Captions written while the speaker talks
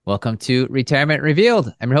Welcome to Retirement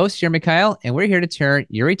Revealed. I'm your host, Jeremy Kyle, and we're here to turn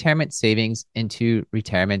your retirement savings into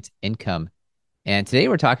retirement income. And today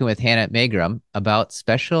we're talking with Hannah Magrum about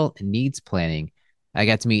special needs planning. I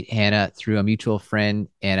got to meet Hannah through a mutual friend,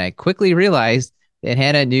 and I quickly realized that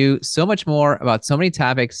Hannah knew so much more about so many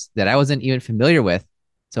topics that I wasn't even familiar with.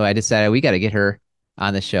 So I decided we got to get her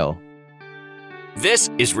on the show. This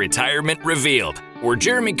is Retirement Revealed, where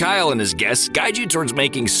Jeremy Kyle and his guests guide you towards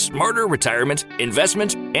making smarter retirement,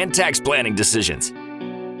 investment, and tax planning decisions.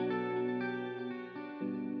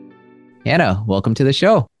 Hannah, welcome to the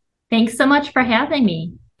show. Thanks so much for having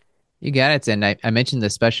me. You got it. And I mentioned the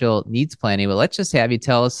special needs planning, but let's just have you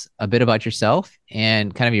tell us a bit about yourself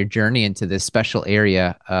and kind of your journey into this special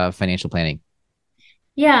area of financial planning.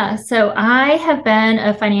 Yeah, so I have been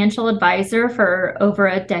a financial advisor for over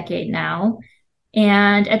a decade now.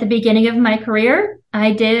 And at the beginning of my career,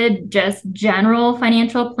 I did just general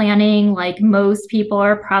financial planning like most people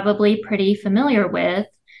are probably pretty familiar with.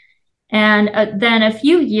 And then a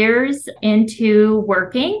few years into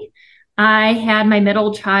working, I had my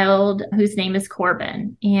middle child whose name is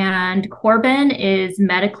Corbin. And Corbin is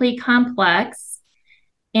medically complex.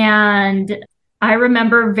 And I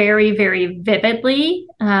remember very, very vividly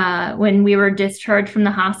when we were discharged from the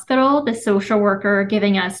hospital, the social worker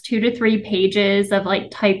giving us 2 to 3 pages of like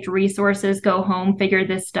typed resources, go home, figure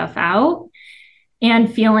this stuff out,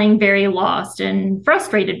 and feeling very lost and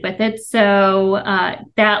frustrated with it. So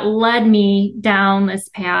that led me down this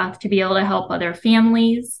path to be able to help other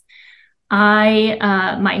families.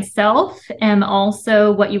 I myself am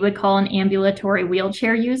also what you would call an ambulatory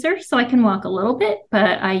wheelchair user. So I can walk a little bit,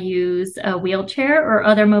 but I use a wheelchair or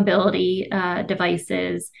other mobility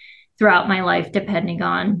devices throughout my life, depending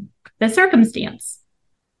on the circumstance.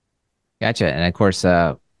 Gotcha. And of course,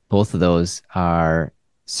 both of those are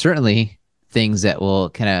certainly things that will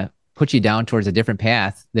kind of put you down towards a different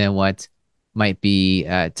path than what might be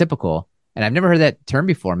typical. And I've never heard that term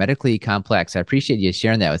before, medically complex. I appreciate you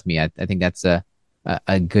sharing that with me. I think that's a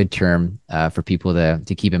good term for people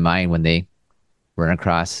to keep in mind when they run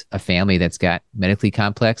across a family that's got medically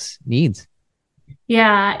complex needs.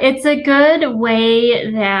 Yeah, it's a good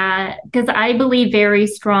way that, because I believe very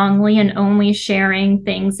strongly in only sharing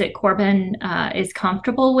things that Corbin is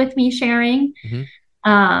comfortable with me sharing. Mm-hmm.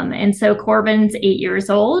 And so Corbin's 8 years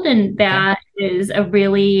old, and that is a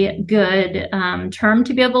really good term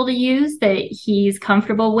to be able to use that he's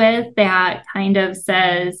comfortable with, that kind of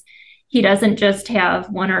says he doesn't just have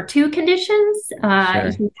 1 or 2 conditions.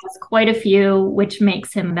 Sure. He has quite a few, which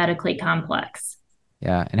makes him medically complex.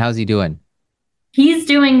 Yeah. And how's he doing? He's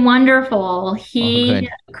doing wonderful. He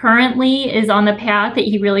Oh, currently is on the path that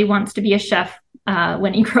he really wants to be a chef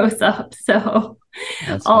when he grows up. So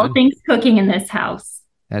that's all fun. things cooking in this house.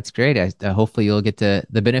 That's great. Hopefully you'll get the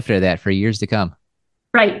benefit of that for years to come.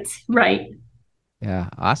 Right. Yeah.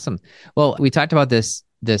 Awesome. Well, we talked about this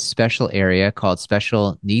special area called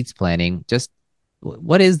special needs planning. Just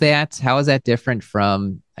what is that? How is that different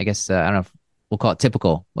from, I guess, I don't know if we'll call it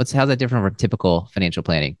typical. How's that different from typical financial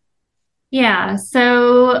planning? Yeah.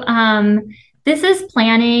 So this is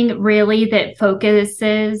planning really that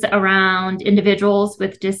focuses around individuals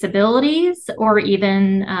with disabilities or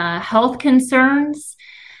even health concerns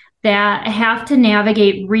that have to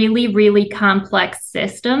navigate really, really complex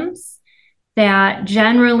systems that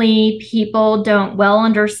generally people don't well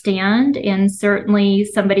understand. And certainly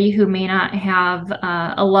somebody who may not have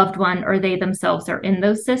a loved one or they themselves are in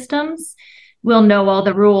those systems will know all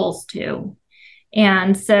the rules too.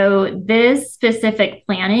 And so this specific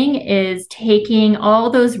planning is taking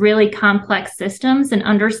all those really complex systems and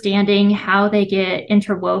understanding how they get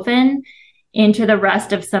interwoven into the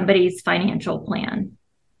rest of somebody's financial plan.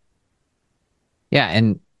 Yeah.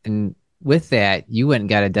 And with that, you went and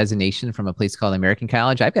got a designation from a place called American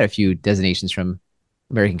College. I've got a few designations from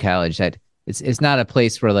American College. That it's not a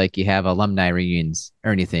place where like you have alumni reunions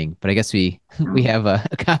or anything, but I guess we have a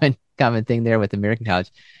common thing there with American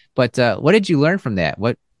College. But what did you learn from that?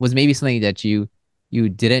 What was maybe something that you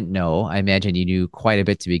didn't know? I imagine you knew quite a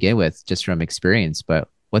bit to begin with just from experience, but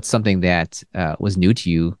what's something that was new to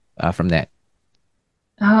you from that?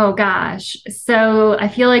 Oh gosh. So I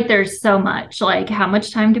feel like there's so much. Like, how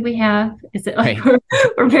much time do we have? Is it like Right.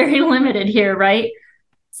 we're very limited here, right?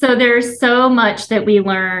 So there's so much that we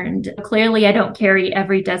learned. Clearly, I don't carry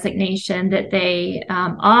every designation that they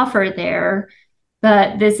offer there,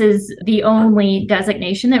 but this is the only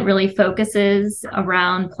designation that really focuses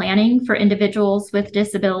around planning for individuals with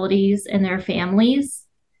disabilities and their families.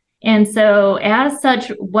 And so as such,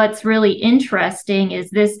 what's really interesting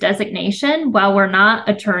is this designation, while we're not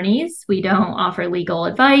attorneys, we don't offer legal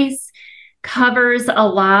advice. covers a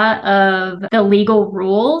lot of the legal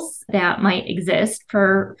rules that might exist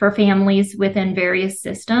for families within various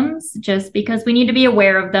systems, just because we need to be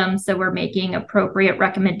aware of them so we're making appropriate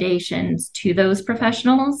recommendations to those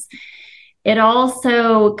professionals. It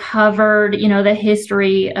also covered, the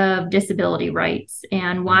history of disability rights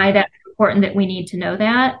and why that's important that we need to know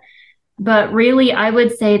that. But really, I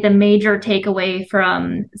would say the major takeaway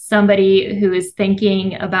from somebody who is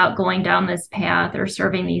thinking about going down this path or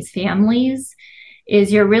serving these families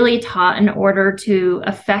is you're really taught in order to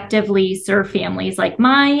effectively serve families like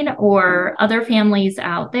mine or other families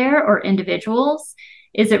out there or individuals,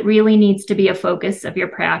 is it really needs to be a focus of your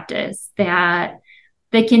practice, that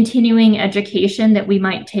the continuing education that we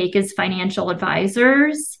might take as financial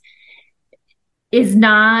advisors is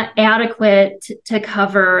not adequate to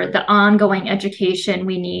cover the ongoing education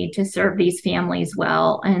we need to serve these families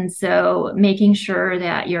well. And so making sure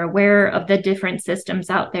that you're aware of the different systems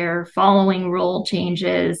out there, following rule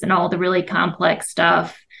changes and all the really complex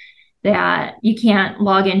stuff that you can't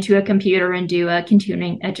log into a computer and do a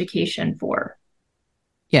continuing education for.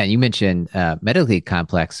 Yeah, you mentioned medically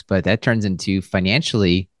complex, but that turns into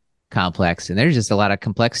financially complex. And there's just a lot of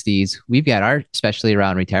complexities. We've got our specialty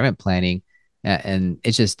around retirement planning. And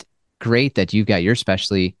it's just great that you've got your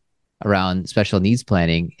specialty around special needs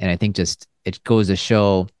planning. And I think just it goes to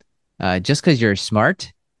show just because you're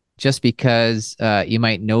smart, just because you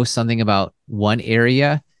might know something about one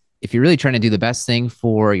area, if you're really trying to do the best thing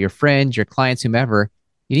for your friends, your clients, whomever,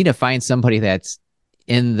 you need to find somebody that's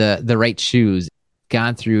in the right shoes,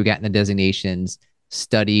 gotten the designations,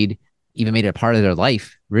 studied, even made it a part of their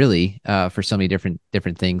life, really, for so many different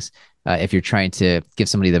things. If you're trying to give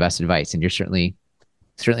somebody the best advice, and you're certainly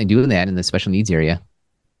doing that in the special needs area.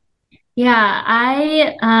 Yeah,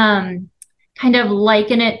 I kind of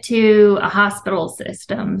liken it to a hospital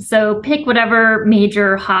system. So pick whatever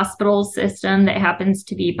major hospital system that happens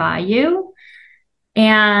to be by you.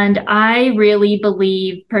 And I really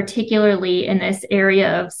believe, particularly in this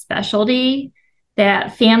area of specialty,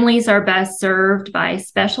 that families are best served by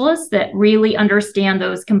specialists that really understand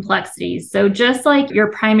those complexities. So just like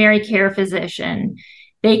your primary care physician,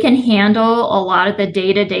 they can handle a lot of the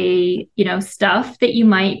day-to-day, stuff that you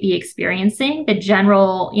might be experiencing, the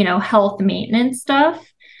general, health maintenance stuff.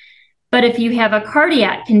 But if you have a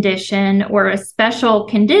cardiac condition or a special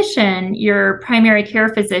condition, your primary care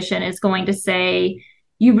physician is going to say,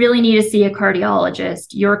 you really need to see a cardiologist.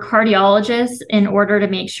 Your cardiologist, in order to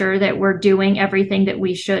make sure that we're doing everything that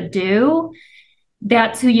we should do,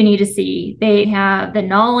 that's who you need to see. They have the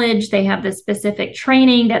knowledge, they have the specific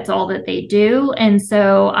training, that's all that they do. And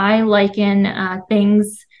so I liken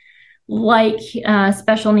things like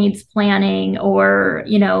special needs planning or,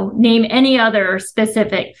 name any other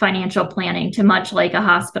specific financial planning to much like a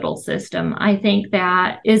hospital system. I think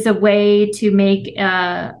that is a way to make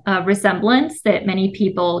a resemblance that many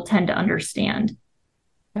people tend to understand.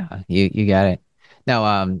 Yeah, you got it.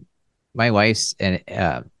 Now, my wife's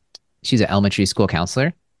she's an elementary school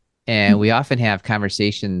counselor, and we often have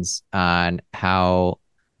conversations on how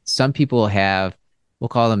some people have, we'll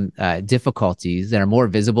call them difficulties that are more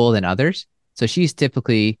visible than others. So she's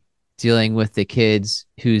typically dealing with the kids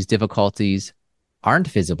whose difficulties aren't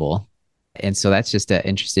visible. And so that's just an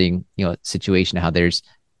interesting, situation, how there's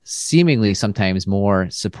seemingly sometimes more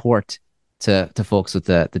support to folks with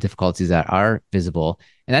the difficulties that are visible.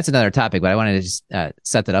 And that's another topic, but I wanted to just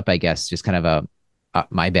set that up, I guess, just kind of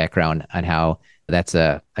my background on how that's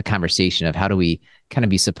a conversation of how do we kind of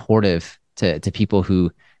be supportive to people who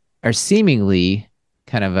are seemingly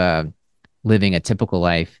kind of living a typical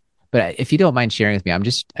life. But if you don't mind sharing with me,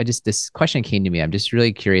 this question came to me. I'm just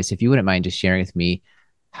really curious if you wouldn't mind just sharing with me,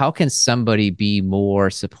 how can somebody be more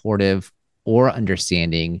supportive or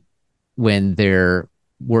understanding when they're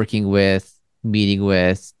working with, meeting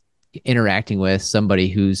with, interacting with somebody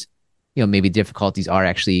who's, maybe difficulties are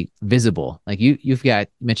actually visible? Like you've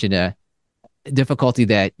mentioned a difficulty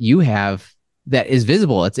that you have that is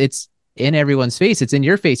visible. It's in everyone's face. It's in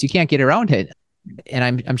your face. You can't get around it.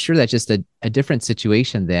 And I'm sure that's just a different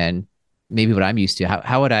situation than maybe what I'm used to.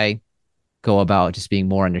 How would I go about just being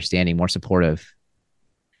more understanding, more supportive?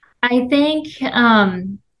 I think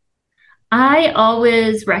I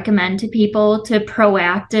always recommend to people to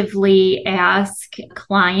proactively ask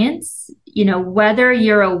clients, whether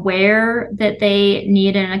you're aware that they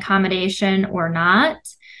need an accommodation or not.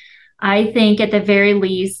 I think at the very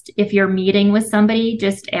least, if you're meeting with somebody,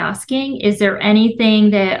 just asking, is there anything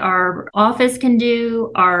that our office can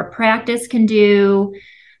do, our practice can do,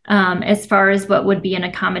 as far as what would be an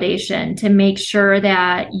accommodation, to make sure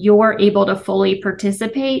that you're able to fully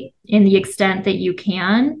participate in the extent that you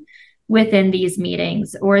can within these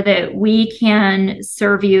meetings, or that we can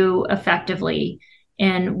serve you effectively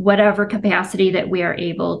in whatever capacity that we are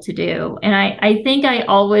able to do. And I think I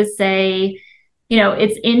always say,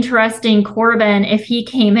 it's interesting, Corbin, if he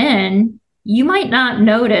came in, you might not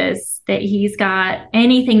notice that he's got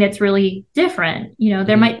anything that's really different.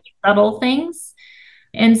 There might be subtle things.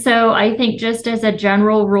 And so I think just as a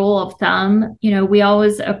general rule of thumb, we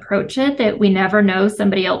always approach it that we never know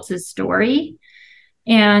somebody else's story.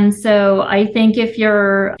 And so I think if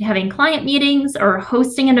you're having client meetings or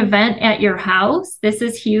hosting an event at your house, this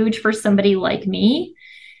is huge for somebody like me,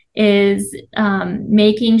 is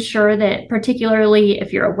making sure that, particularly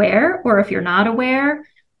if you're aware or if you're not aware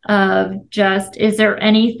of, just, is there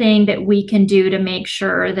anything that we can do to make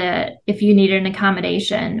sure that if you need an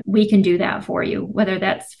accommodation, we can do that for you, whether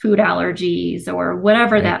that's food allergies or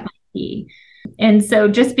whatever that might be. And so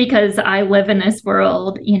just because I live in this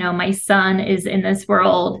world, my son is in this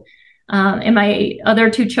world, and my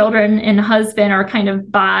other two children and husband are kind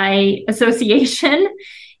of by association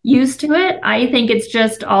used to it. I think it's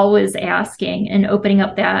just always asking and opening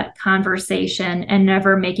up that conversation and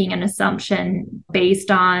never making an assumption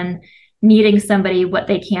based on meeting somebody, what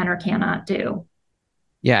they can or cannot do.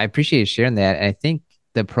 Yeah, I appreciate you sharing that. And I think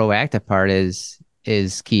the proactive part is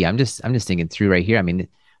key. I'm just thinking through right here. I mean, like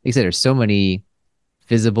I said, there's so many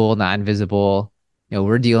visible, non-visible.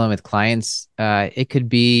 We're dealing with clients. It could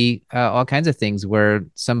be all kinds of things where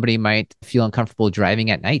somebody might feel uncomfortable driving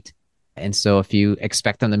at night. And so if you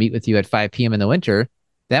expect them to meet with you at 5 p.m. in the winter,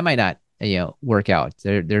 that might not, work out.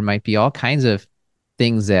 There might be all kinds of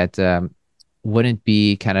things that wouldn't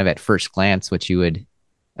be kind of at first glance what you would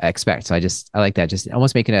expect. So I like that. Just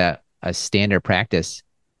almost making a standard practice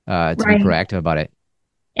to be proactive about it.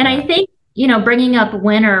 And I think, bringing up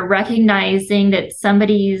winter, recognizing that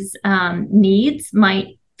somebody's needs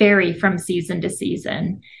might vary from season to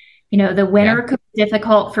season. The winter could be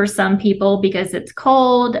difficult for some people because it's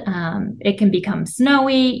cold. It can become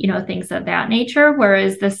snowy, things of that nature.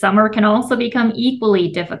 Whereas the summer can also become equally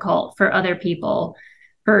difficult for other people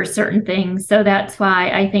for certain things. So that's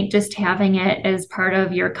why I think just having it as part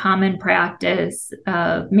of your common practice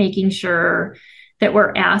of making sure that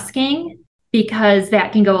we're asking, because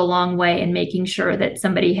that can go a long way in making sure that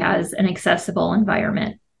somebody has an accessible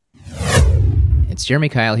environment. It's Jeremy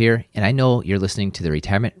Kyle here, and I know you're listening to the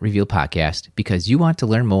Retirement Reveal podcast because you want to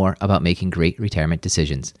learn more about making great retirement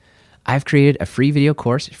decisions. I've created a free video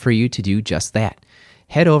course for you to do just that.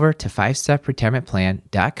 Head over to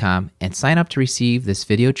 5stepretirementplan.com and sign up to receive this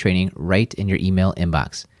video training right in your email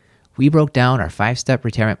inbox. We broke down our 5-step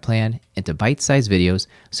retirement plan into bite-sized videos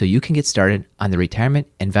so you can get started on the retirement,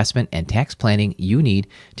 investment, and tax planning you need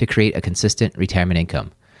to create a consistent retirement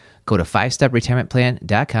income. Go to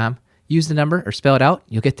 5stepretirementplan.com. Use the number or spell it out.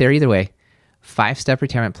 You'll get there either way.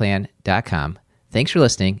 5stepretirementplan.com. Thanks for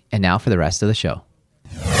listening. And now for the rest of the show.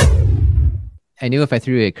 I knew if I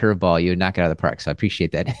threw you a curveball, you would knock it out of the park. So I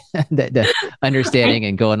appreciate that, the understanding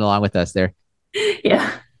and going along with us there.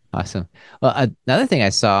 Yeah. Awesome. Well, another thing I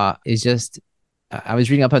saw is just, I was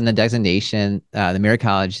reading up on the designation.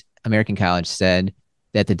 The American College said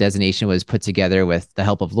that the designation was put together with the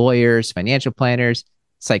help of lawyers, financial planners,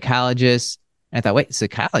 psychologists. And I thought, wait,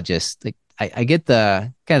 psychologists, like I get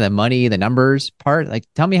the kind of the money, the numbers part. Like,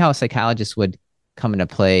 tell me how a psychologist would come into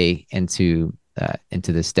play into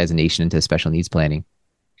this designation, into special needs planning.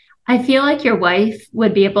 I feel like your wife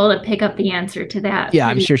would be able to pick up the answer to that. Yeah,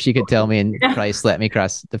 I'm sure she could tell me and probably slap me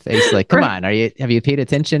across the face. Like, come on, have you paid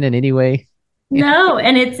attention in any way? No,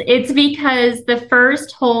 and it's because the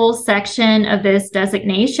first whole section of this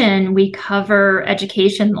designation, we cover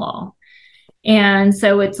education law. And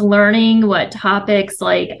so it's learning what topics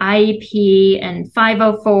like IEP and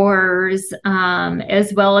 504s,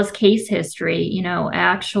 as well as case history,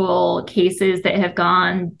 actual cases that have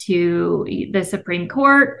gone to the Supreme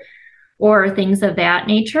Court or things of that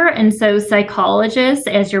nature. And so psychologists,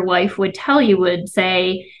 as your wife would tell you, would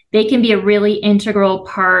say they can be a really integral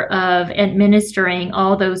part of administering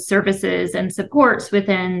all those services and supports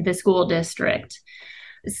within the school district.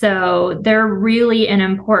 So they're really an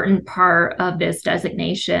important part of this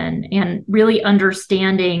designation, and really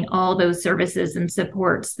understanding all those services and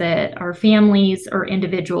supports that our families or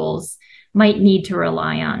individuals might need to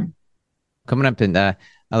rely on. Coming up in I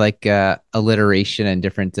like alliteration and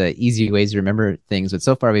different easy ways to remember things. But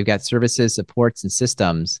so far, we've got services, supports, and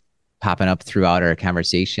systems popping up throughout our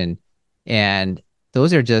conversation. And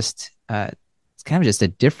those are just, it's kind of just a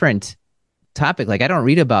different topic. Like, I don't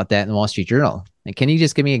read about that in the Wall Street Journal. And can you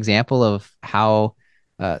just give me an example of how,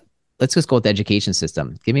 let's just go with the education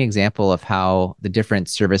system. Give me an example of how the different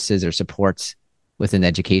services or supports within the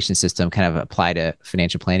education system kind of apply to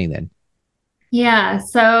financial planning then. Yeah.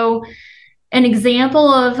 So an example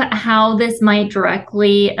of how this might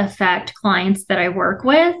directly affect clients that I work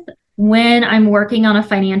with when I'm working on a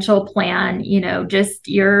financial plan, just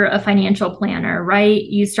you're a financial planner, right?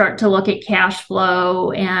 You start to look at cash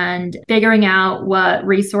flow and figuring out what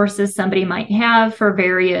resources somebody might have for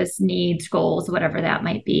various needs, goals, whatever that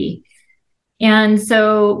might be. And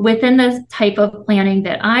so within the type of planning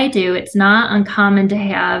that I do, it's not uncommon to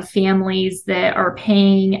have families that are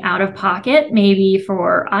paying out of pocket, maybe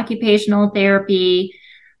for occupational therapy,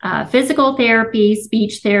 physical therapy,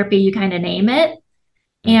 speech therapy, you kind of name it.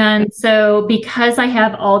 And so because I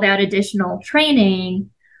have all that additional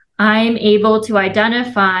training, I'm able to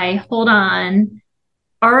identify, hold on,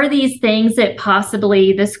 are these things that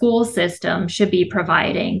possibly the school system should be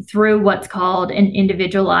providing through what's called an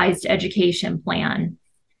individualized education plan?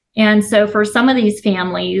 And so for some of these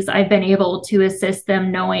families, I've been able to assist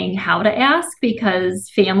them knowing how to ask,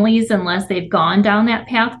 because families, unless they've gone down that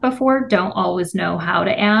path before, don't always know how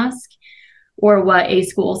to ask or what a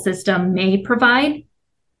school system may provide.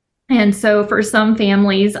 And so for some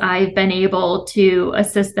families, I've been able to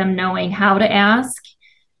assist them knowing how to ask.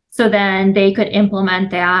 So then they could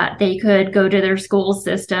implement that. They could go to their school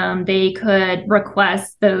system. They could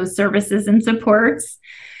request those services and supports.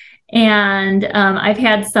 And I've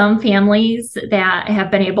had some families that have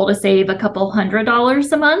been able to save a couple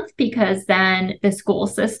 $100s a month, because then the school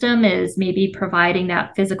system is maybe providing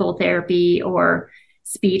that physical therapy or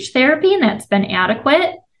speech therapy, and that's been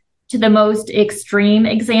adequate. To the most extreme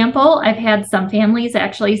example, I've had some families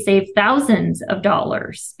actually save thousands of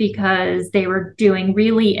dollars because they were doing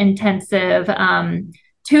really intensive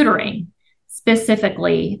tutoring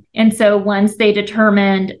specifically. And so once they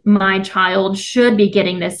determined my child should be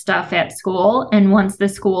getting this stuff at school, and once the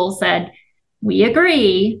school said, we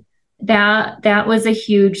agree, that was a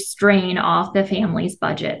huge strain off the family's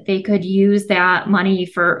budget. They could use that money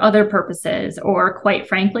for other purposes, or quite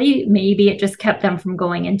frankly, maybe it just kept them from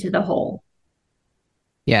going into the hole.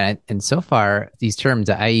 Yeah, and so far these terms,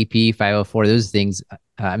 IEP, 504, those things,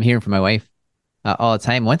 I'm hearing from my wife all the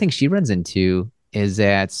time. One thing she runs into is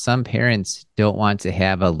that some parents don't want to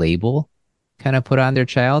have a label kind of put on their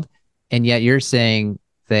child, and yet you're saying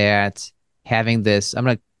that having this, I'm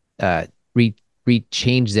going to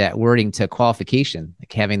change that wording to qualification.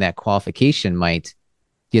 Like having that qualification might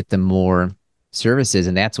get them more services,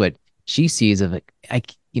 and that's what she sees of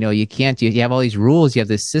like, you can't. You have all these rules. You have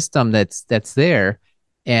this system that's there,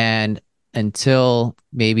 and until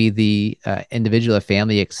maybe the individual or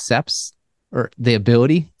family accepts or the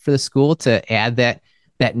ability for the school to add that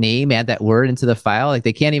name, add that word into the file, like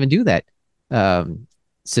they can't even do that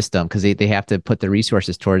system, because they have to put the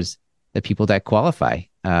resources towards the people that qualify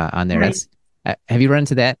on there. Right. That's have you run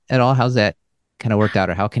into that at all? How's that kind of worked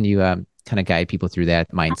out, or how can you kind of guide people through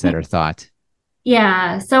that mindset or thought?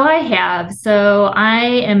 Yeah, so I have. So I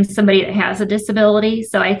am somebody that has a disability.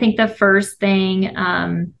 So I think the first thing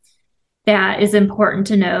that is important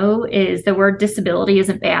to know is the word disability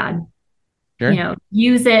isn't bad. Sure.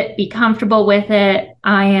 Use it, be comfortable with it.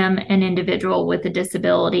 I am an individual with a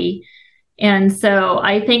disability. And so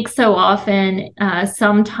I think so often,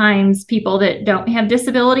 sometimes people that don't have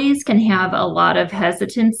disabilities can have a lot of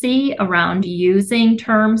hesitancy around using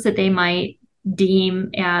terms that they might deem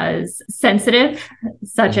as sensitive,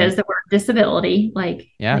 such as the word disability. Like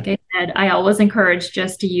I said, I always encourage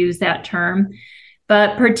just to use that term.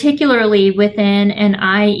 But particularly within an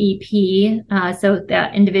IEP, so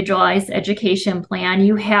that individualized education plan,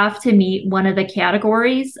 you have to meet one of the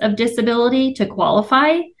categories of disability to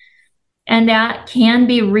qualify. And that can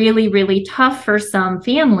be really, really tough for some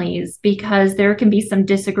families, because there can be some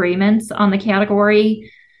disagreements on the category.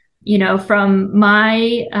 From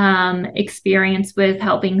my experience with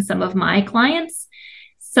helping some of my clients,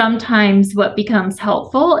 sometimes what becomes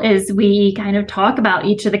helpful is we kind of talk about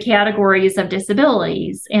each of the categories of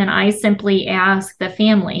disabilities. And I simply ask the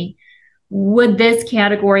family, would this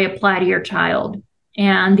category apply to your child?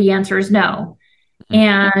 And the answer is no.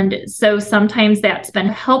 And so sometimes that's been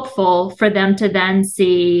helpful for them to then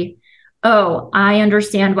see, oh, I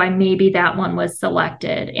understand why maybe that one was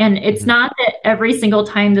selected. And it's not that every single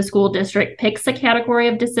time the school district picks a category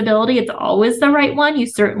of disability, it's always the right one. You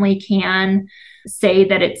certainly can say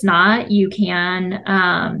that it's not. You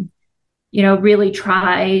can, really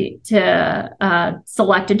try to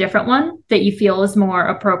select a different one that you feel is more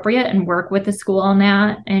appropriate and work with the school on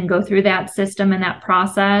that and go through that system and that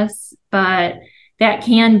process. But that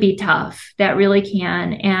can be tough. That really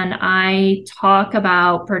can. And I talk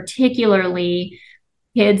about particularly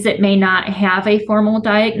kids that may not have a formal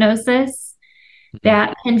diagnosis.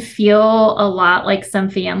 that can feel a lot like some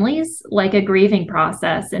families, like a grieving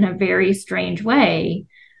process in a very strange way.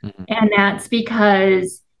 Mm-hmm. And that's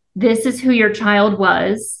because this is who your child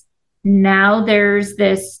was. Now there's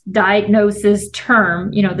this diagnosis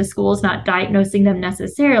term, the school's not diagnosing them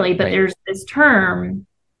necessarily, but Right. there's this term.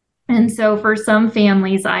 And so for some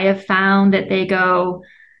families, I have found that they go,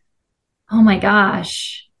 oh my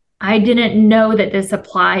gosh, I didn't know that this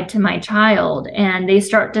applied to my child. And they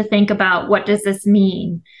start to think about, what does this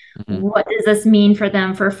mean? Mm-hmm. What does this mean for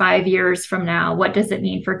them for 5 years from now? What does it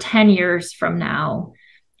mean for 10 years from now?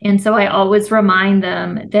 And so I always remind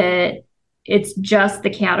them that it's just the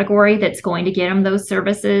category that's going to get them those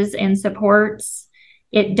services and supports.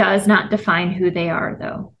 It does not define who they are,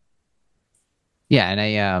 though. Yeah, and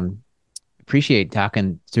I appreciate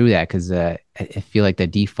talking through that because I feel like the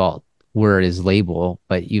default word is label,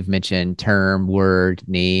 but you've mentioned term, word,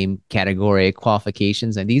 name, category,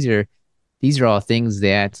 qualifications, and these are all things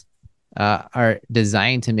that are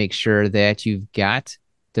designed to make sure that you've got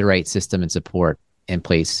the right system and support in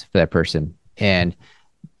place for that person. And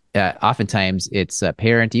oftentimes it's a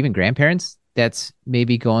parent, even grandparents, that's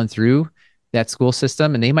maybe going through that school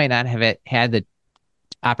system, and they might not have had the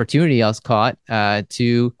opportunity, I'll call it,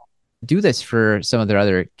 to do this for some of their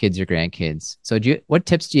other kids or grandkids. So, what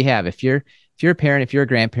tips do you have if you're a parent, if you're a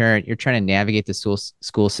grandparent, you're trying to navigate the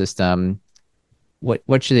school system?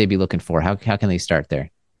 What should they be looking for? How can they start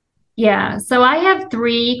there? Yeah, so I have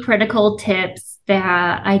three critical tips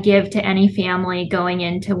that I give to any family going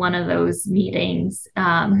into one of those meetings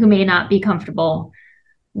who may not be comfortable.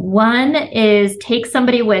 One is take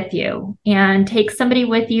somebody with you, and take somebody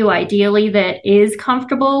with you ideally that is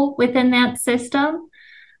comfortable within that system.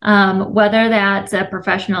 Whether that's a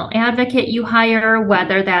professional advocate you hire,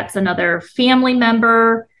 whether that's another family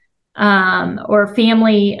member or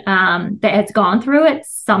family that has gone through it,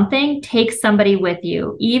 something, take somebody with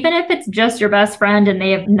you. Even if it's just your best friend and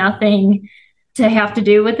they have nothing to have to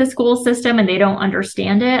do with the school system and they don't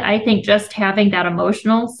understand it, I think just having that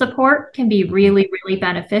emotional support can be really, really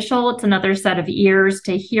beneficial. It's another set of ears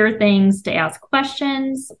to hear things, to ask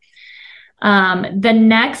questions. The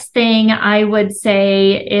next thing I would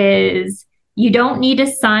say is you don't need to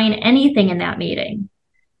sign anything in that meeting.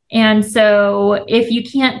 And so if you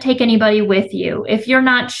can't take anybody with you, if you're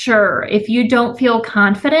not sure, if you don't feel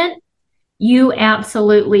confident, you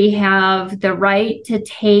absolutely have the right to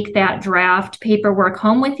take that draft paperwork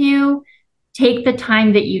home with you, take the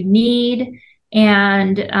time that you need,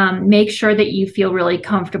 and make sure that you feel really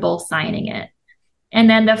comfortable signing it. And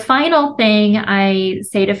then the final thing I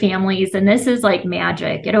say to families, and this is like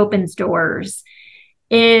magic, it opens doors,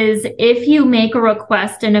 is if you make a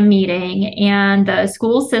request in a meeting and the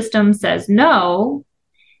school system says no,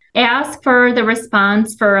 ask for the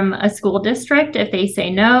response from a school district if they say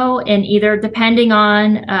no, and either depending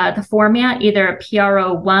on the format, either a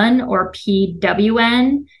PRO1 or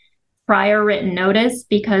PWN, prior written notice,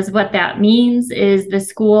 because what that means is the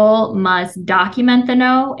school must document the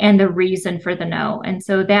no and the reason for the no. And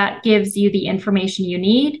so that gives you the information you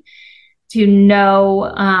need to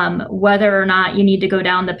know whether or not you need to go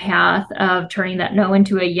down the path of turning that no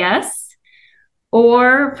into a yes.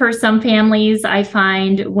 Or for some families, I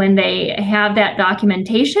find when they have that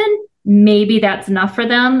documentation, maybe that's enough for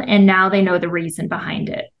them. And now they know the reason behind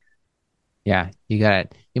it. Yeah, you got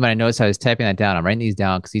it. You might have noticed I was typing that down. I'm writing these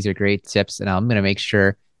down because these are great tips, and I'm going to make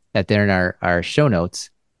sure that they're in our show notes.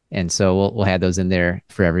 And so we'll have those in there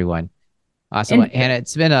for everyone. Awesome. And Hannah,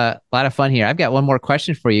 it's been a lot of fun here. I've got one more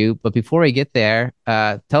question for you, but before we get there,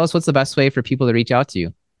 tell us what's the best way for people to reach out to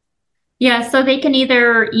you. yeah, so they can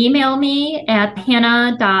either email me at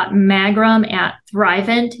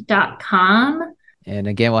hannah.magrum@thrivent.com. And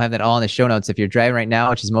again, we'll have that all in the show notes. If you're driving right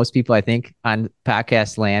now, which is most people, I think, on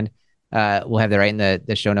podcast land, we'll have that right in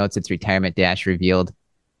the show notes. It's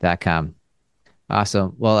retirement-revealed.com.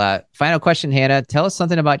 Awesome. Well, final question, Hannah. Tell us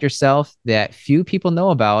something about yourself that few people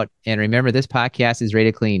know about. And remember, this podcast is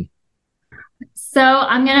rated clean. So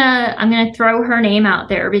I'm gonna throw her name out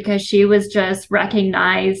there because she was just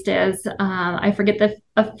recognized as I forget the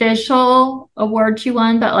official award she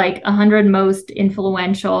won, but like 100 most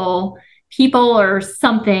influential people or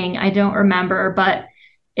something. I don't remember. But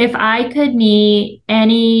if I could meet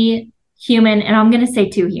any human, and I'm gonna say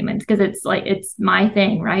two humans because it's my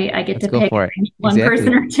thing, right? I get Let's to go pick for it. one Exactly.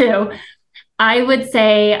 person or two. I would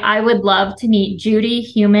say I would love to meet Judy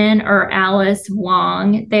Human or Alice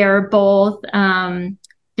Wong. They are both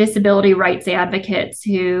disability rights advocates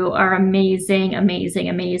who are amazing, amazing,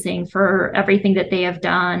 amazing for everything that they have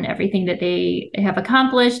done, everything that they have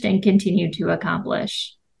accomplished and continue to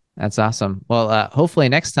accomplish. That's awesome. Well, hopefully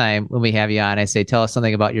next time when we have you on, I say, tell us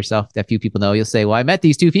something about yourself that few people know. You'll say, well, I met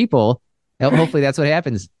these two people. Hopefully that's what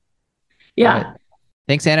happens. But Yeah.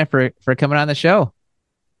 thanks, Hannah, for coming on the show.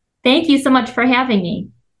 Thank you so much for having me.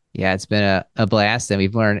 Yeah, it's been a blast, and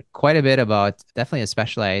we've learned quite a bit about definitely a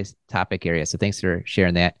specialized topic area. So thanks for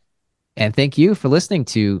sharing that. And thank you for listening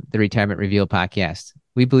to the Retirement Reveal podcast.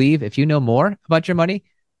 We believe if you know more about your money,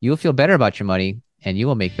 you'll feel better about your money and you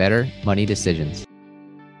will make better money decisions.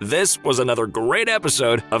 This was another great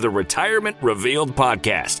episode of the Retirement Revealed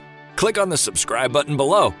podcast. Click on the subscribe button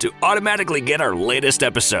below to automatically get our latest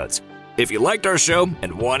episodes. If you liked our show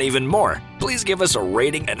and want even more, please give us a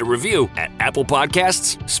rating and a review at Apple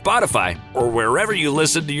Podcasts, Spotify, or wherever you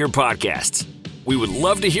listen to your podcasts. We would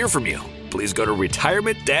love to hear from you. Please go to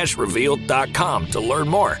retirement-revealed.com to learn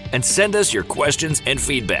more and send us your questions and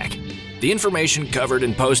feedback. The information covered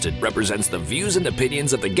and posted represents the views and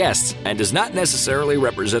opinions of the guests and does not necessarily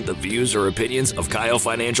represent the views or opinions of Kyle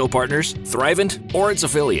Financial Partners, Thrivent, or its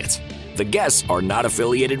affiliates. The guests are not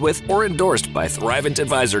affiliated with or endorsed by Thrivent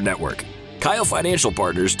Advisor Network. Kyle Financial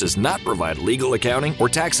Partners does not provide legal accounting or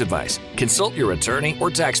tax advice. Consult your attorney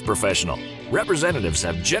or tax professional. Representatives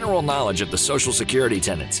have general knowledge of the Social Security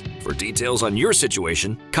tenets. For details on your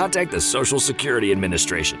situation, contact the Social Security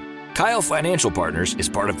Administration. Kyle Financial Partners is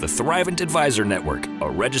part of the Thrivent Advisor Network, a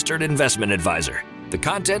registered investment advisor. The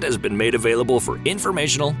content has been made available for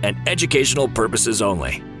informational and educational purposes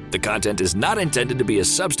only. The content is not intended to be a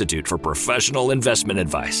substitute for professional investment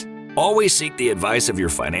advice. Always seek the advice of your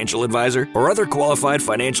financial advisor or other qualified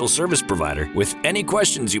financial service provider with any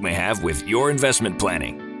questions you may have with your investment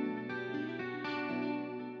planning.